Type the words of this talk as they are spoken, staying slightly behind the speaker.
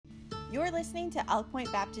You're listening to Elk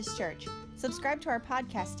Point Baptist Church. Subscribe to our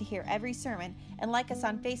podcast to hear every sermon and like us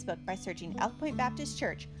on Facebook by searching Elk Point Baptist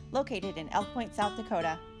Church, located in Elk Point, South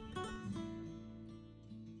Dakota.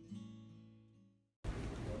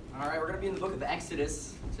 All right, we're going to be in the book of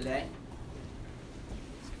Exodus today.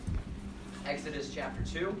 Exodus chapter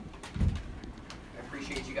 2. I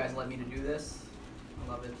appreciate you guys letting me to do this.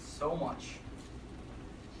 I love it so much.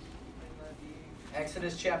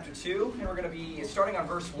 Exodus chapter 2, and we're going to be starting on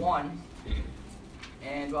verse 1.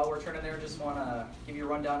 And while we're turning there, just want to give you a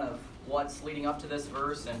rundown of what's leading up to this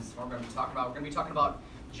verse and what we're going to be talking about. We're going to be talking about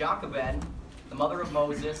Jochebed, the mother of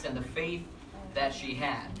Moses, and the faith that she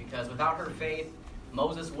had. Because without her faith,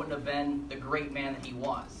 Moses wouldn't have been the great man that he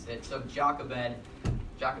was. It took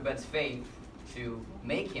Jochebed's faith to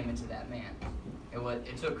make him into that man.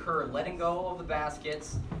 It took her letting go of the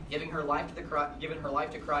baskets, giving her life to Christ, giving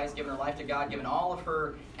her life to God, giving all of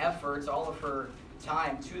her efforts, all of her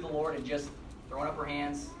time to the Lord, and just throwing up her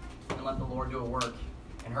hands and let the Lord do a work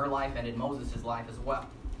in her life and in Moses' life as well.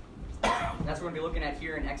 That's what we're going to be looking at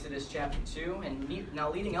here in Exodus chapter 2. And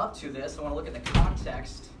now leading up to this, I want to look at the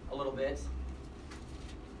context a little bit.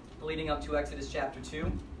 Leading up to Exodus chapter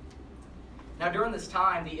 2. Now during this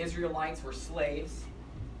time, the Israelites were slaves,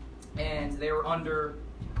 and they were under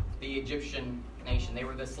the Egyptian nation. They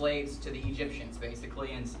were the slaves to the Egyptians,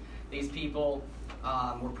 basically, and these people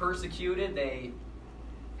were persecuted. They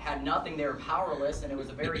had nothing. They were powerless, and it was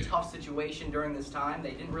a very tough situation during this time.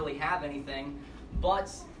 They didn't really have anything, but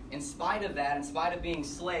in spite of that, in spite of being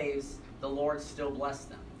slaves, the Lord still blessed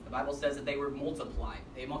them. The Bible says that they were multiplied.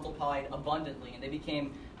 They multiplied abundantly, and they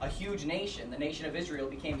became a huge nation. The nation of Israel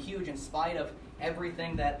became huge in spite of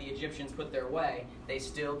everything that the Egyptians put their way. They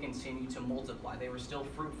still continued to multiply. They were still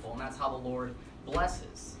fruitful, and that's how the Lord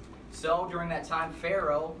blesses. So during that time,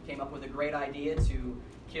 Pharaoh came up with a great idea to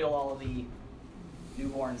kill all of the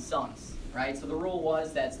newborn sons. Right? So the rule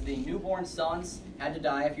was that the newborn sons had to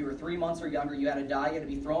die. If you were 3 months or younger, you had to die. You had to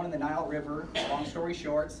be thrown in the Nile River, long story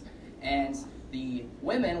short, and the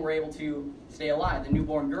women were able to stay alive, the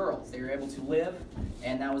newborn girls. They were able to live,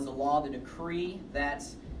 and that was the law, the decree that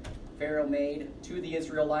Pharaoh made to the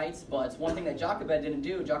Israelites. But one thing that Jochebed didn't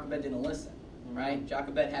do, Jochebed didn't listen, right?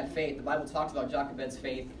 Jochebed had faith. The Bible talks about Jochebed's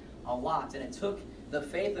faith a lot, and it took the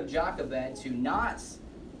faith of Jochebed to not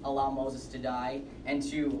allow Moses to die and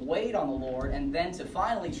to wait on the Lord, and then to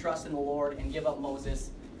finally trust in the Lord and give up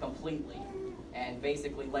Moses completely and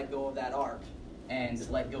basically let go of that ark and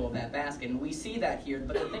let go of that basket. And we see that here.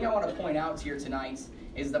 But the thing I want to point out here tonight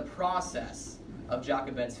is the process of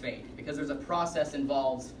Jochebed's faith, because there's a process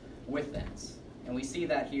involved with that. And we see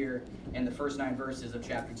that here in the first 9 verses of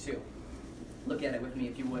chapter 2. Look at it with me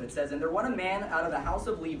if you would. It says, "And there went a man out of the house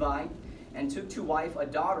of Levi, and took to wife a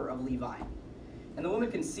daughter of Levi. And the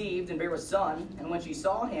woman conceived and bare a son, and when she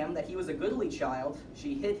saw him that he was a goodly child,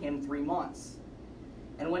 she hid him 3 months.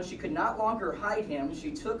 And when she could not longer hide him,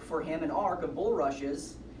 she took for him an ark of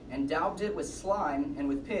bulrushes, and daubed it with slime and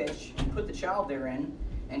with pitch, and put the child therein,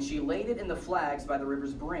 and she laid it in the flags by the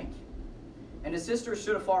river's brink. And his sister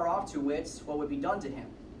stood afar off to wit what would be done to him.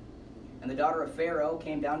 And the daughter of Pharaoh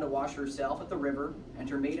came down to wash herself at the river, and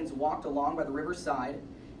her maidens walked along by the river's side.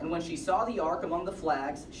 And when she saw the ark among the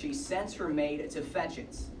flags, she sent her maid to fetch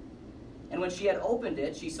it. And when she had opened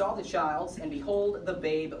it, she saw the child, and behold, the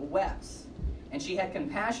babe wept. And she had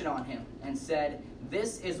compassion on him, and said,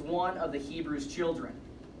 This is one of the Hebrews' children.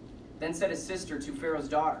 Then said his sister to Pharaoh's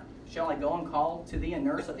daughter, Shall I go and call to thee a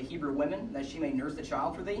nurse of the Hebrew women, that she may nurse the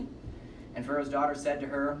child for thee? And Pharaoh's daughter said to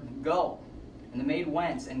her, Go. And the maid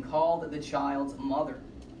went and called the child's mother."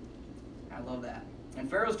 I love that. "And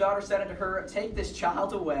Pharaoh's daughter said unto her, Take this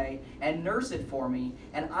child away, and nurse it for me,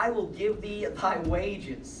 and I will give thee thy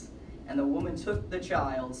wages. And the woman took the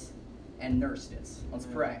child and nursed it." Let's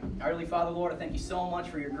pray. Our Heavenly Father, Lord, I thank you so much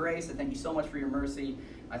for your grace. I thank you so much for your mercy.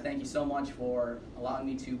 I thank you so much for allowing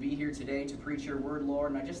me to be here today to preach your word,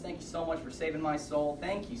 Lord. And I just thank you so much for saving my soul.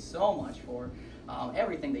 Thank you so much for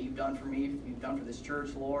everything that you've done for me, you've done for this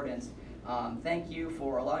church, Lord. And thank you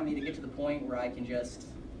for allowing me to get to the point where I can just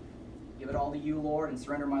give it all to you, Lord, and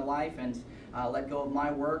surrender my life and let go of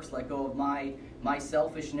my works, let go of my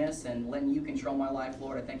selfishness, and letting you control my life,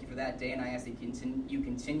 Lord. I thank you for that day, and I ask that you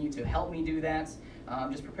continue to help me do that.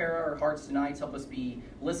 Just prepare our hearts tonight. Help us be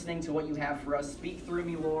listening to what you have for us. Speak through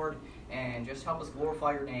me, Lord, and just help us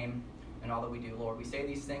glorify your name in all that we do, Lord. We say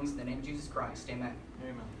these things in the name of Jesus Christ. Amen.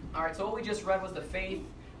 Amen. All right, so what we just read was the faith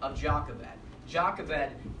of Jochebed.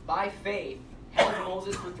 Jochebed, by faith, held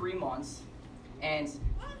Moses for 3 months, and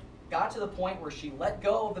got to the point where she let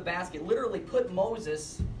go of the basket, literally put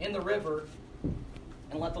Moses in the river,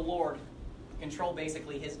 and let the Lord control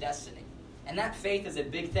basically his destiny. And that faith is a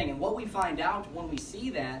big thing. And what we find out when we see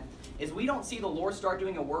that is we don't see the Lord start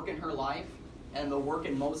doing a work in her life and the work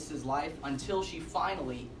in Moses' life until she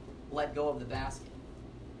finally let go of the basket.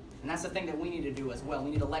 And that's the thing that we need to do as well.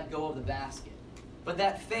 We need to let go of the basket. But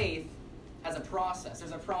that faith has a process.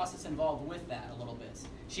 There's a process involved with that a little bit.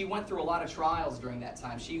 She went through a lot of trials during that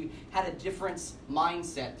time. She had a different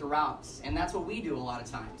mindset throughout. And that's what we do a lot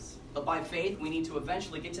of times. But by faith, we need to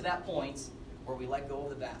eventually get to that point where we let go of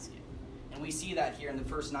the basket. And we see that here in the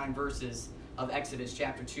first 9 verses of Exodus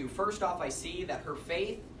chapter 2. First off, I see that her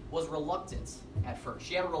faith was reluctant at first.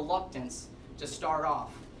 She had a reluctance to start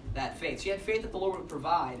off that faith. She had faith that the Lord would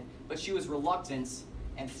provide, but she was reluctant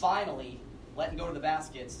and finally letting go of the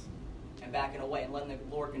baskets and backing away and letting the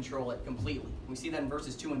Lord control it completely. We see that in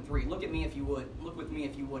verses 2 and 3. Look at me if you would. Look with me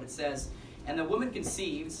if you would. It says, "And the woman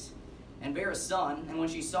conceived and bare a son, and when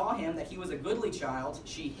she saw him that he was a goodly child,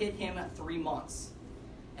 she hid him 3 months.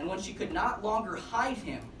 And when she could not longer hide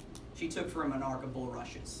him, she took for him an ark of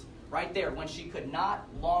bulrushes." Right there, when she could not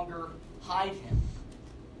longer hide him.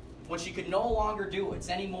 When she could no longer do it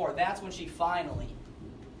anymore, that's when she finally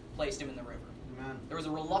placed him in the river. Amen. There was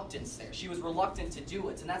a reluctance there. She was reluctant to do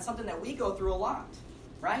it. And that's something that we go through a lot,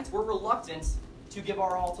 right? We're reluctant to give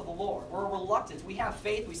our all to the Lord. We're reluctant. We have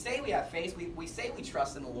faith. We say we have faith. We say we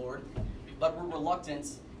trust in the Lord, but we're reluctant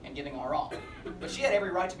in giving our all. But she had every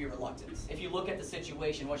right to be reluctant. If you look at the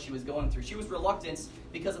situation, what she was going through, she was reluctant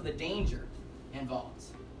because of the danger involved.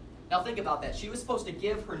 Now think about that. She was supposed to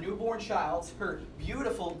give her newborn child, her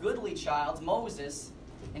beautiful, goodly child, Moses,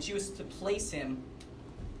 and she was to place him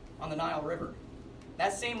on the Nile River.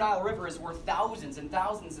 That same Nile River is where thousands and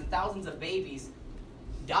thousands and thousands of babies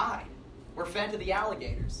died, were fed to the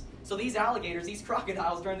alligators. So these alligators, these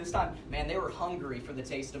crocodiles during this time, man, they were hungry for the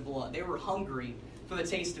taste of blood. They were hungry for the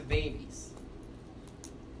taste of babies.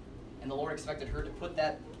 And the Lord expected her to put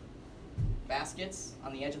that baskets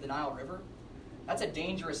on the edge of the Nile River. That's a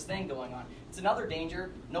dangerous thing going on. It's another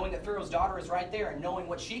danger knowing that Pharaoh's daughter is right there and knowing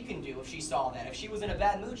what she can do if she saw that. If she was in a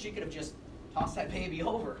bad mood, she could have just tossed that baby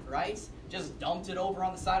over, right? Just dumped it over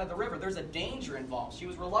on the side of the river. There's a danger involved. She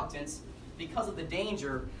was reluctant because of the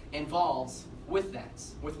danger involved with that,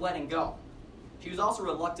 with letting go. She was also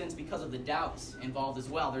reluctant because of the doubts involved as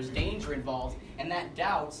well. There's danger involved, and that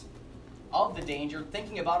doubt of the danger,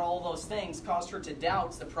 thinking about all those things, caused her to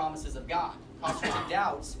doubt the promises of God, caused her to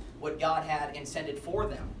doubt what God had intended for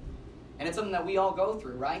them. And it's something that we all go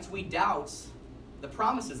through, right? We doubt the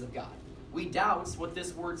promises of God. We doubt what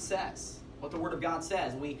this word says, what the Word of God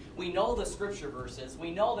says. We know the Scripture verses.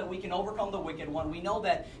 We know that we can overcome the wicked one. We know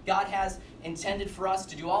that God has intended for us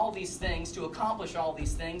to do all these things, to accomplish all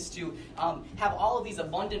these things, to have all of these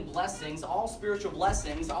abundant blessings, all spiritual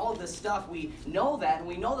blessings, all of this stuff. We know that, and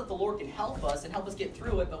we know that the Lord can help us and help us get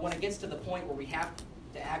through it. But when it gets to the point where we have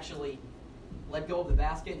to actually let go of the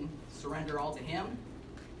basket and surrender all to Him,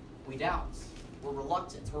 we doubt. We're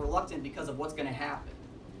reluctant. We're reluctant because of what's going to happen.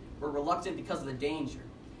 We're reluctant because of the danger.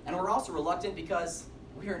 And we're also reluctant because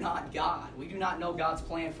we are not God. We do not know God's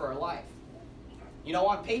plan for our life. You know,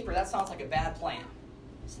 on paper, that sounds like a bad plan.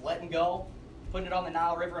 Just letting go, putting it on the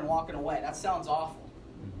Nile River and walking away. That sounds awful.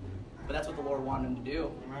 But that's what the Lord wanted him to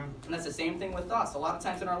do. And that's the same thing with us. A lot of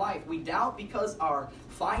times in our life, we doubt because our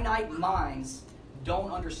finite minds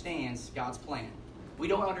don't understand God's plan. We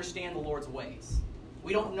don't understand the Lord's ways.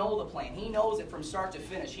 We don't know the plan. He knows it from start to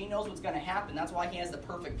finish. He knows what's going to happen. That's why He has the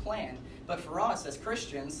perfect plan. But for us as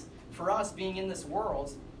Christians, for us being in this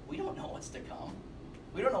world, we don't know what's to come.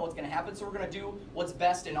 We don't know what's going to happen, so we're going to do what's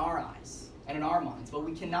best in our eyes and in our minds. But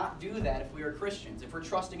we cannot do that if we are Christians, if we're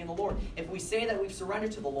trusting in the Lord. If we say that we've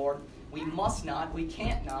surrendered to the Lord, we must not, we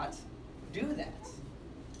can't not do that.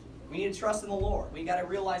 We need to trust in the Lord. We got to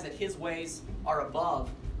realize that His ways are above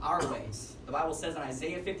our ways. The Bible says in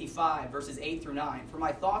Isaiah 55, verses 8 through 9, "For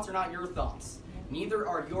my thoughts are not your thoughts, neither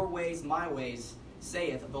are your ways my ways,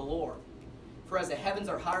 saith the Lord. For as the heavens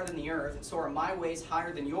are higher than the earth, so are my ways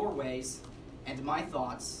higher than your ways, and my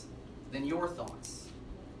thoughts than your thoughts."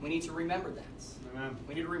 We need to remember that. Amen.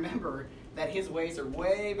 We need to remember that His ways are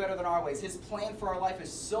way better than our ways. His plan for our life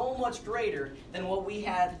is so much greater than what we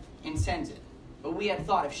had intended, what we had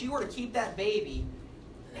thought. If she were to keep that baby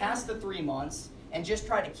past the 3 months and just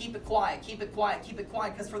try to keep it quiet,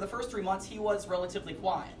 because for the first 3 months he was relatively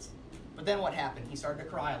quiet. But then what happened? He started to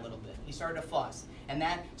cry a little bit. He started to fuss. And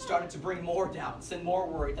that started to bring more doubts and more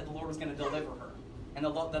worry that the Lord was going to deliver her. And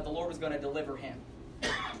that the Lord was going to deliver him.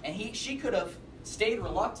 And she could have stayed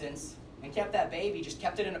reluctant and kept that baby, just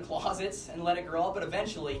kept it in a closet and let it grow up. But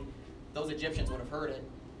eventually, those Egyptians would have heard it.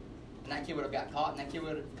 And that kid would have got caught and that kid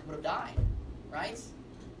would have died. Right?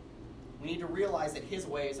 We need to realize that his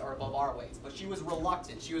ways are above our ways. But she was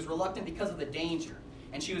reluctant. She was reluctant because of the danger.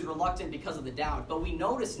 And she was reluctant because of the doubt. But we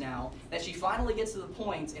notice now that she finally gets to the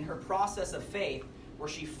point in her process of faith where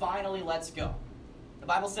she finally lets go. The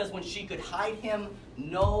Bible says when she could hide him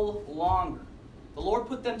no longer. The Lord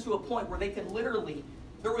put them to a point where they could literally,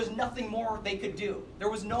 there was nothing more they could do. There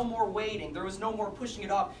was no more waiting. There was no more pushing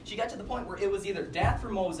it off. She got to the point where it was either death for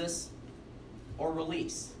Moses or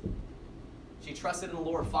release. She trusted in the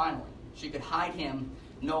Lord finally. She could hide him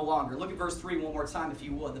no longer. Look at verse 3 one more time if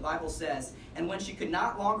you would. The Bible says, "And when she could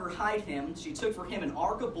not longer hide him, she took for him an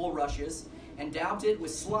ark of bulrushes and daubed it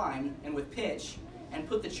with slime and with pitch and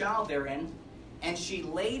put the child therein, and she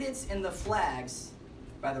laid it in the flags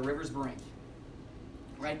by the river's brink."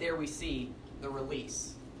 Right there we see the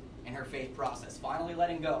release in her faith process. Finally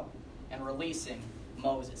letting go and releasing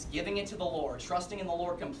Moses. Giving it to the Lord. Trusting in the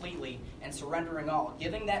Lord completely and surrendering all.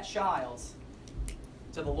 Giving that child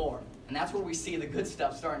to the Lord. And that's where we see the good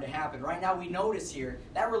stuff starting to happen. Right now we notice here,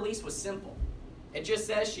 that release was simple. It just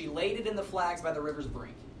says she laid it in the flags by the river's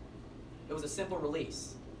brink. It was a simple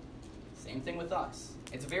release. Same thing with us.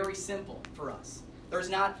 It's very simple for us. There's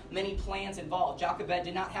not many plans involved. Jochebed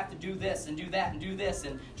did not have to do this and do that and do this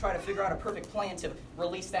and try to figure out a perfect plan to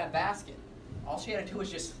release that basket. All she had to do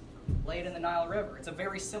was just lay it in the Nile River. It's a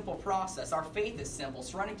very simple process. Our faith is simple.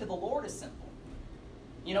 Surrendering to the Lord is simple.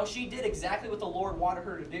 You know, she did exactly what the Lord wanted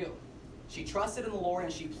her to do. She trusted in the Lord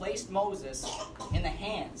and she placed Moses in the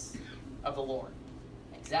hands of the Lord.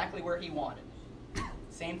 Exactly where he wanted.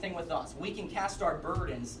 Same thing with us. We can cast our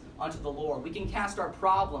burdens unto the Lord. We can cast our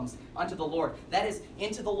problems unto the Lord. That is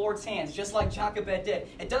into the Lord's hands, just like Jochebed did.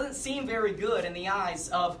 It doesn't seem very good in the eyes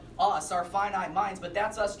of us, our finite minds, but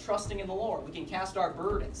that's us trusting in the Lord. We can cast our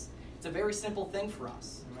burdens. It's a very simple thing for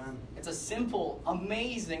us. Amen. It's a simple,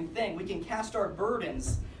 amazing thing. We can cast our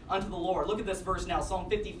burdens unto the Lord. Look at this verse now, Psalm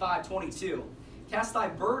 55:22. "Cast thy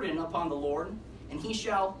burden upon the Lord, and he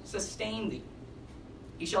shall sustain thee.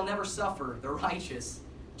 He shall never suffer the righteous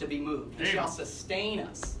to be moved. He shall sustain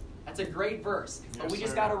us." That's a great verse. But we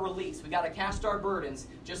just got to release. We got to cast our burdens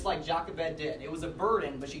just like Jochebed did. It was a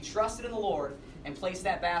burden, but she trusted in the Lord and placed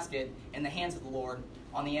that basket in the hands of the Lord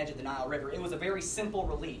on the edge of the Nile River. It was a very simple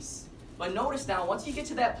release. But notice now, once you get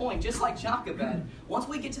to that point, just like Jochebed, once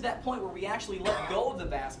we get to that point where we actually let go of the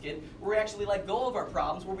basket, where we actually let go of our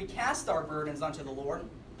problems, where we cast our burdens unto the Lord,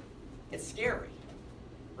 it's scary.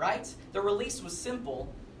 Right? The release was simple,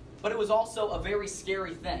 but it was also a very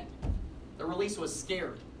scary thing. The release was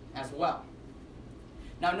scary as well.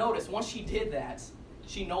 Now notice, once she did that,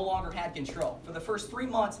 she no longer had control. For the first 3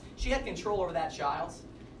 months, she had control over that child.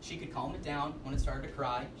 She could calm it down when it started to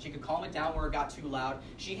cry. She could calm it down where it got too loud.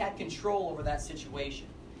 She had control over that situation.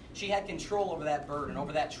 She had control over that burden,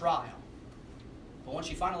 over that trial. But when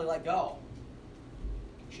she finally let go,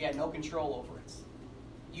 she had no control over it.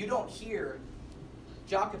 You don't hear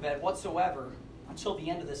Jochebed whatsoever until the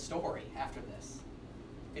end of this story after this,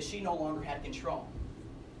 because she no longer had control.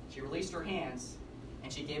 She released her hands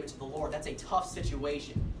and she gave it to the Lord. That's a tough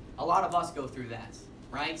situation. A lot of us go through that,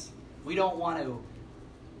 right? We don't want to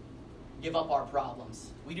give up our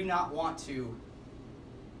problems. We do not want to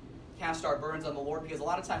cast our burdens on the Lord, because a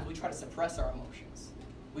lot of times we try to suppress our emotions.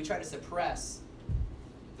 We try to suppress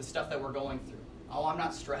the stuff that we're going through. Oh, I'm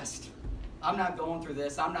not stressed. I'm not going through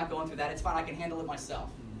this. I'm not going through that. It's fine. I can handle it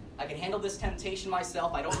myself. I can handle this temptation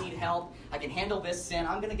myself. I don't need help. I can handle this sin.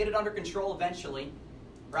 I'm going to get it under control eventually.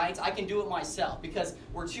 Right? I can do it myself, because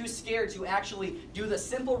we're too scared to actually do the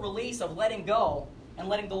simple release of letting go and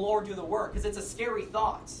letting the Lord do the work, because it's a scary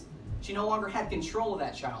thought. She no longer had control of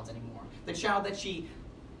that child anymore. The child that she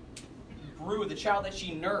grew, the child that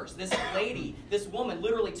she nursed. This lady, this woman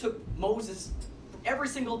literally took Moses every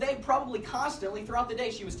single day, probably constantly throughout the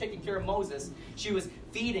day. She was taking care of Moses. She was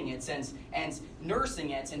feeding it and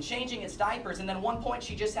nursing it and changing its diapers. And then at one point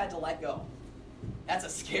she just had to let go. That's a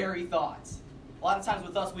scary thought. A lot of times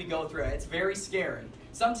with us, we go through it. It's very scary.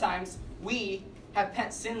 Sometimes we have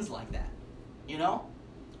pet sins like that. You know?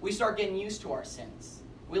 We start getting used to our sins.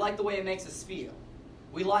 We like the way it makes us feel.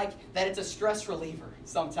 We like that it's a stress reliever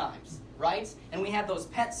sometimes, right? And we have those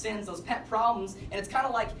pet sins, those pet problems, and it's kind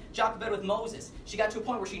of like Jochebed with Moses. She got to a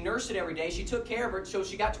point where she nursed it every day. She took care of it, so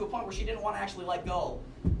she got to a point where she didn't want to actually let go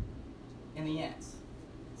in the end.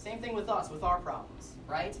 Same thing with us, with our problems,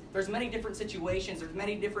 right? There's many different situations, there's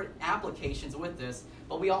many different applications with this,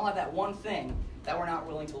 but we all have that one thing that we're not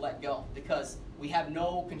willing to let go, because we have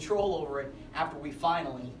no control over it after we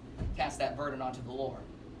finally cast that burden onto the Lord.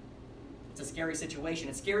 It's a scary situation.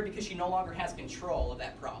 It's scary because she no longer has control of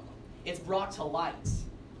that problem. It's brought to light.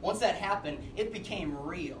 Once that happened, it became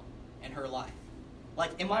real in her life.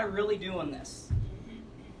 Like, am I really doing this?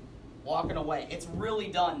 walking away. It's really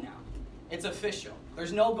done now. It's official.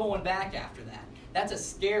 There's no going back after that. That's a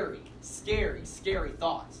scary, scary, scary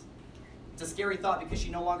thought. It's a scary thought because she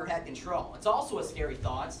no longer had control. It's also a scary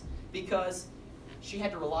thought because she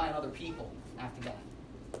had to rely on other people after that.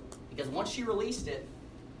 Because once she released it,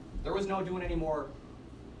 there was no doing any more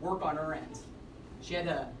work on her end. She had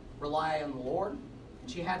to rely on the Lord, and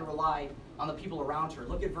she had to rely on the people around her.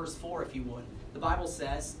 Look at verse 4, if you would. The Bible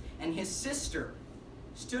says, and his sister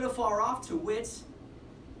stood afar off to wit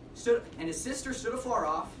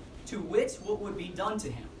what would be done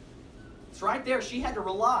to him. It's right there. She had to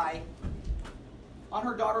rely on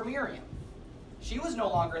her daughter Miriam. She was no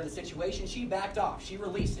longer in the situation. She backed off. She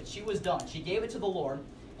released it. She was done. She gave it to the Lord,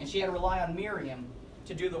 and she had to rely on Miriam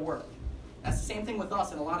to do the work. That's the same thing with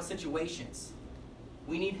us in a lot of situations.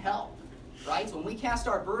 We need help, right? So when we cast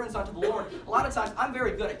our burdens onto the Lord, a lot of times I'm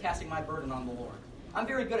very good at casting my burden on the Lord. I'm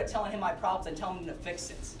very good at telling him my problems and telling him to fix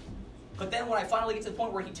it. But then when I finally get to the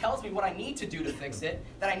point where he tells me what I need to do to fix it,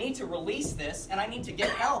 that I need to release this, and I need to get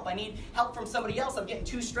help. I need help from somebody else. I'm getting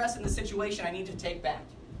too stressed in the situation I need to take back.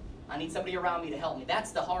 I need somebody around me to help me.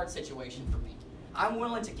 That's the hard situation for me. I'm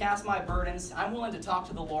willing to cast my burdens. I'm willing to talk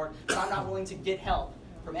to the Lord, but I'm not willing to get help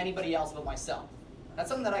from anybody else but myself. That's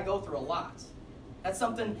something that I go through a lot. That's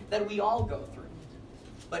something that we all go through.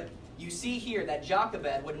 But you see here that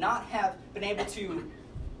Jochebed would not have been able to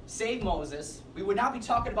save Moses. We would not be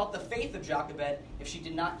talking about the faith of Jochebed if she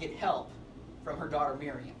did not get help from her daughter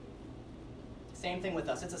Miriam. Same thing with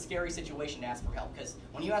us. It's a scary situation to ask for help, because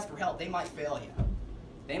when you ask for help, they might fail you.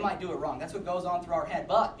 They might do it wrong. That's what goes on through our head.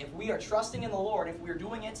 But if we are trusting in the Lord, if we're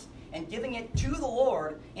doing it and giving it to the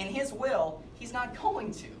Lord in his will, he's not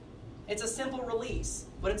going to. It's a simple release,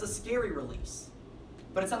 but it's a scary release.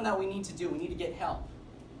 But it's something that we need to do. We need to get help.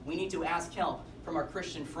 We need to ask help from our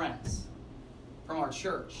Christian friends, from our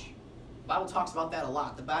church. The Bible talks about that a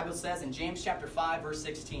lot. The Bible says in James chapter 5, verse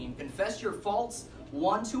 16, confess your faults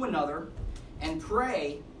one to another and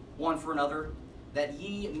pray one for another that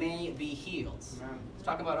ye may be healed. Amen. It's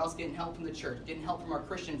talking about us getting help from the church, getting help from our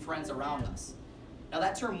Christian friends around us. Now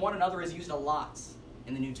that term one another is used a lot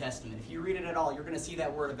in the New Testament. If you read it at all, you're going to see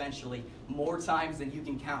that word eventually more times than you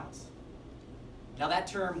can count. Now that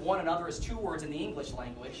term one another is two words in the English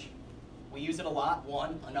language. We use it a lot,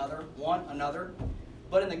 one another, one another.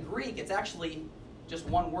 But in the Greek, it's actually just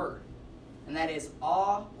one word, and that is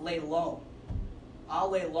allelon.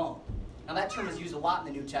 Allelon. Now that term is used a lot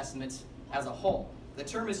in the New Testament as a whole. The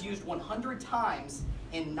term is used 100 times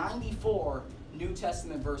in 94 New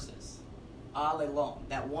Testament verses. Allelon,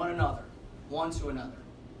 that one another, one to another.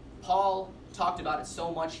 Paul talked about it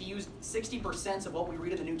so much. He used 60% of what we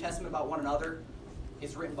read in the New Testament about one another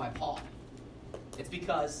is written by Paul. It's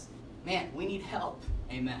because, man, we need help.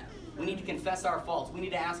 Amen. We need to confess our faults. We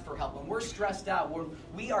need to ask for help. When we're stressed out, when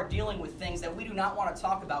we are dealing with things that we do not want to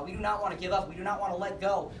talk about, we do not want to give up, we do not want to let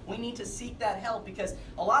go, we need to seek that help, because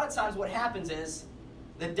a lot of times what happens is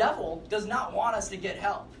the devil does not want us to get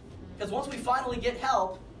help. Because once we finally get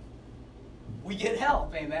help, we get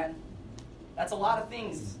help. Amen. That's a lot of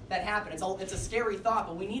things that happen. It's a scary thought,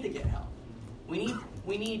 but we need to get help. We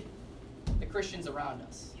need the Christians around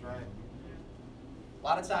us. That's right. A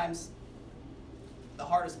lot of times, the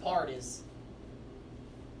hardest part is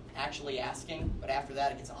actually asking, but after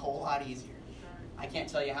that it gets a whole lot easier. I can't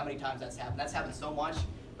tell you how many times that's happened. That's happened so much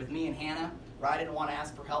with me and Hannah, where I didn't want to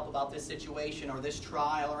ask for help about this situation or this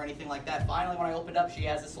trial or anything like that. Finally, when I opened up, she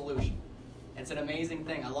has a solution. It's an amazing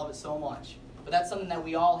thing. I love it so much. But that's something that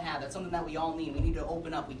we all have. That's something that we all need. We need to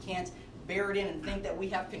open up. We can't bear it in and think that we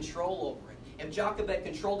have control over it. If Jochebed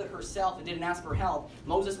controlled it herself and didn't ask for help,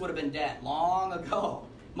 Moses would have been dead long ago.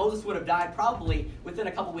 Moses would have died probably within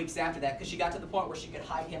a couple weeks after that, because she got to the point where she could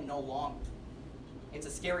hide him no longer. It's a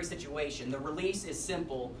scary situation. The release is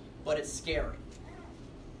simple, but it's scary.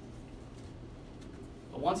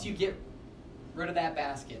 But once you get rid of that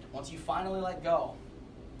basket, once you finally let go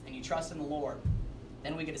and you trust in the Lord,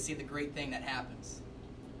 then we get to see the great thing that happens.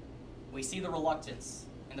 We see the reluctance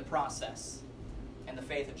in the process and the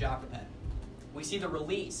faith of Jochebed. We see the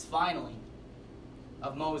release, finally,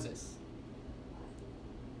 of Moses.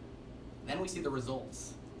 Then we see the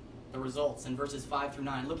results. The results in verses 5 through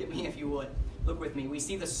 9. Look at me if you would. Look with me. We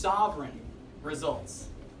see the sovereign results.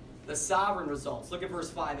 The sovereign results. Look at verse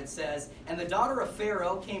 5. It says, and the daughter of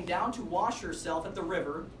Pharaoh came down to wash herself at the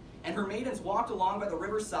river, and her maidens walked along by the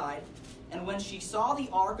riverside. And when she saw the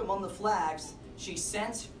ark among the flags, she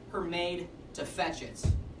sent her maid to fetch it.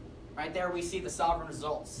 Right there we see the sovereign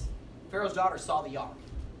results. Pharaoh's daughter saw the ark.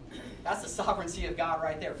 That's the sovereignty of God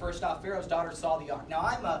right there. First off, Pharaoh's daughter saw the ark. Now,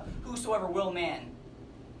 I'm a whosoever will man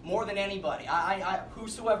more than anybody.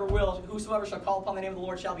 Whosoever shall call upon the name of the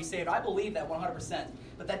Lord shall be saved. I believe that 100%.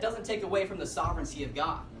 But that doesn't take away from the sovereignty of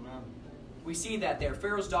God. Amen. We see that there.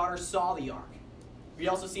 Pharaoh's daughter saw the ark. We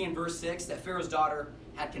also see in verse 6 that Pharaoh's daughter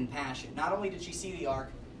had compassion. Not only did she see the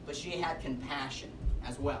ark, but she had compassion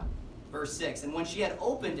as well. Verse 6, and when she had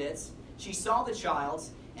opened it, she saw the child,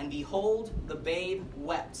 and behold, the babe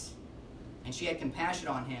wept. And she had compassion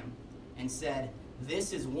on him, and said,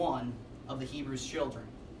 this is one of the Hebrews' children.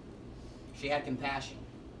 She had compassion.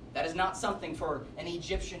 That is not something for an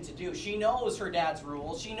Egyptian to do. She knows her dad's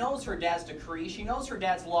rules. She knows her dad's decree. She knows her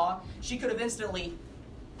dad's law. She could have instantly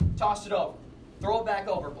tossed it over. Throw it back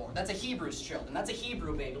overboard. That's a Hebrew's children. That's a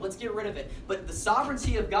Hebrew baby. Let's get rid of it. But the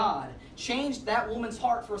sovereignty of God changed that woman's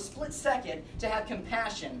heart for a split second to have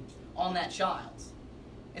compassion on that child.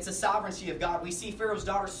 It's a sovereignty of God. We see Pharaoh's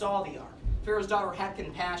daughter saw the ark. Pharaoh's daughter had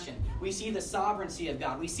compassion. We see the sovereignty of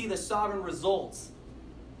God. We see the sovereign results.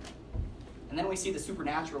 And then we see the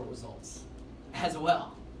supernatural results as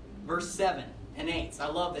well. Verse 7 and 8. I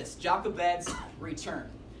love this. Jochebed's return.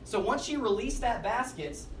 So once she released that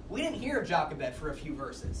basket, we didn't hear of Jochebed for a few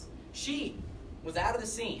verses. She was out of the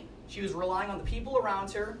scene. She was relying on the people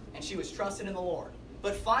around her, and she was trusting in the Lord.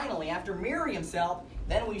 But finally, after Miriam's help,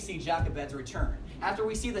 then we see Jochebed's return. After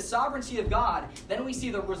we see the sovereignty of God, then we see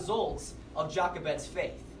the results of Jochebed's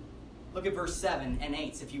faith. Look at verse 7 and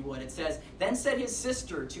 8, if you would. It says, then said his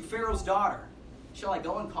sister to Pharaoh's daughter, shall I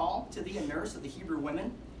go and call to thee a nurse of the Hebrew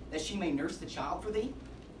women, that she may nurse the child for thee?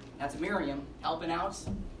 That's Miriam helping out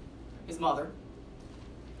his mother.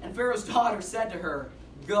 And Pharaoh's daughter said to her,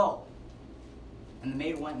 go. And the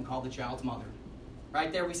maid went and called the child's mother.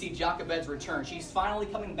 Right there we see Jochebed's return. She's finally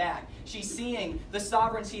coming back. She's seeing the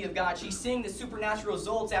sovereignty of God. She's seeing the supernatural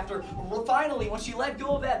results after finally, when she let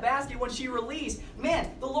go of that basket, when she released, man,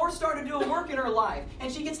 the Lord started doing work in her life.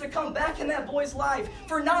 And she gets to come back in that boy's life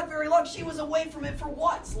for not very long. She was away from it for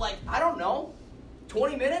what? Like, I don't know,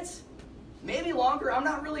 20 minutes? Maybe longer. I'm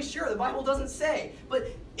not really sure. The Bible doesn't say. But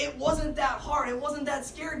it wasn't that hard. It wasn't that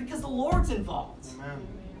scary because the Lord's involved. Amen.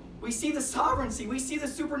 We see the sovereignty. We see the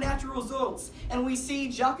supernatural results. And we see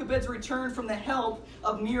Jochebed's return from the help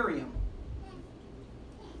of Miriam.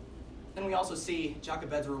 Then we also see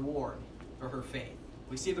Jochebed's reward for her faith.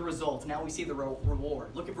 We see the results. Now we see the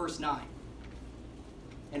reward. Look at verse 9.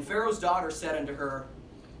 And Pharaoh's daughter said unto her,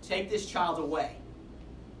 take this child away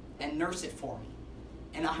and nurse it for me,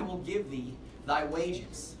 and I will give thee thy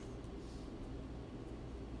wages.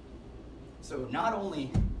 So not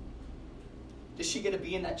only does she get to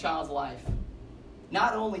be in that child's life,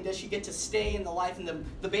 not only does she get to stay in the life and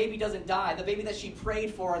the baby doesn't die, the baby that she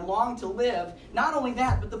prayed for and longed to live, not only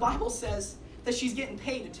that, but the Bible says that she's getting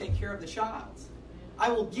paid to take care of the child. I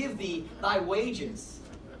will give thee thy wages.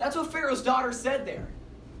 That's what Pharaoh's daughter said there.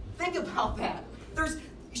 Think about that.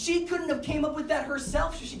 She couldn't have came up with that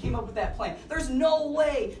herself if she came up with that plan. There's no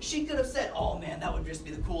way she could have said, oh man, that would just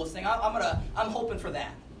be the coolest thing. I'm hoping for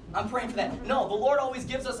that. I'm praying for that. No, the Lord always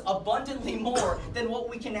gives us abundantly more than what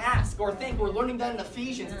we can ask or think. We're learning that in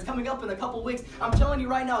Ephesians. It's coming up in a couple weeks. I'm telling you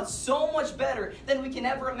right now, it's so much better than we can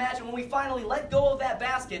ever imagine when we finally let go of that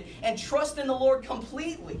basket and trust in the Lord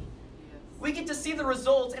completely. We get to see the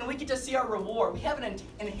results and we get to see our reward. We have an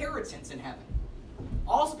inheritance in heaven.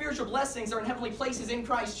 All spiritual blessings are in heavenly places in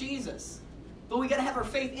Christ Jesus. But we got to have our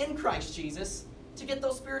faith in Christ Jesus to get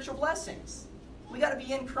those spiritual blessings. We got to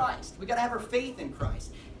be in Christ. We got to have our faith in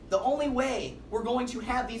Christ. The only way we're going to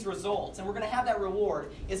have these results and we're going to have that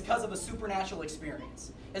reward is because of a supernatural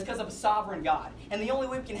experience. It's because of a sovereign God. And the only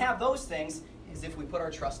way we can have those things is if we put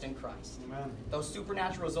our trust in Christ. Amen. Those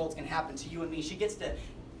supernatural results can happen to you and me. She gets to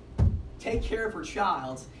take care of her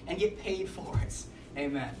child and get paid for it.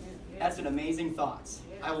 Amen. That's an amazing thought.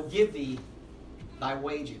 I will give thee thy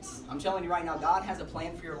wages. I'm telling you right now, God has a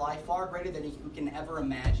plan for your life far greater than you can ever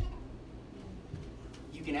imagine.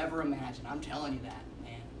 You can ever imagine. I'm telling you that,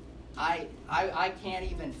 man. I can't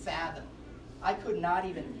even fathom. I could not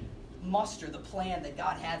even muster the plan that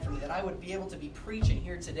God had for me, that I would be able to be preaching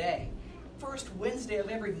here today. First Wednesday of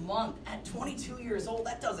every month at 22 years old.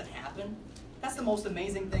 That doesn't happen. That's the most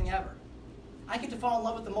amazing thing ever. I get to fall in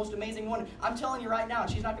love with the most amazing one. I'm telling you right now, and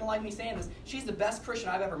she's not going to like me saying this, she's the best Christian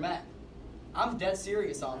I've ever met. I'm dead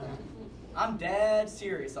serious on that. I'm dead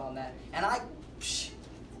serious on that. And I'm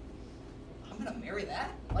going to marry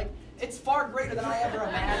that? Like, it's far greater than I ever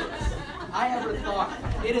imagined. I ever thought.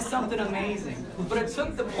 It is something amazing. But it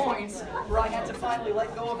took the point where I had to finally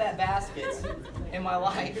let go of that basket in my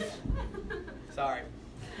life. Sorry.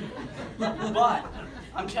 But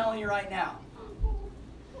I'm telling you right now,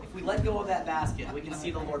 if we let go of that basket, we can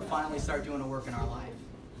see the Lord finally start doing a work in our life.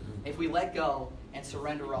 If we let go and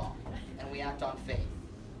surrender all, and we act on faith.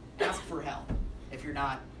 Ask for help if you're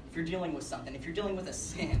dealing with something, if you're dealing with a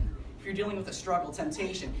sin, if you're dealing with a struggle,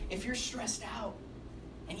 temptation, if you're stressed out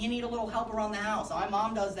and you need a little help around the house. My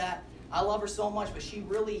mom does that. I love her so much, but she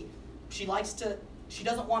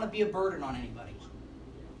doesn't want to be a burden on anybody.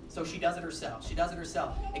 So she does it herself.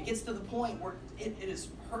 It gets to the point where it is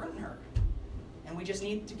hurting her. And we just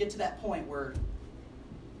need to get to that point where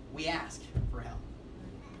we ask for help.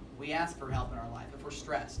 We ask for help in our life if we're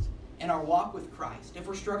stressed. In our walk with Christ, if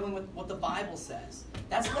we're struggling with what the Bible says.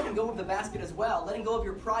 That's letting go of the basket as well. Letting go of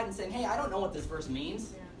your pride and saying, hey, I don't know what this verse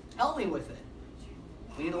means. Help me with it.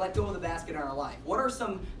 We need to let go of the basket in our life. What are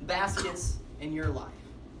some baskets in your life?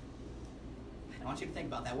 I want you to think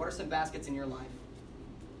about that. What are some baskets in your life?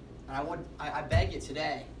 And I beg you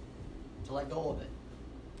today to let go of it.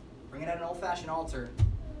 Bring it at an old-fashioned altar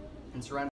and surrender.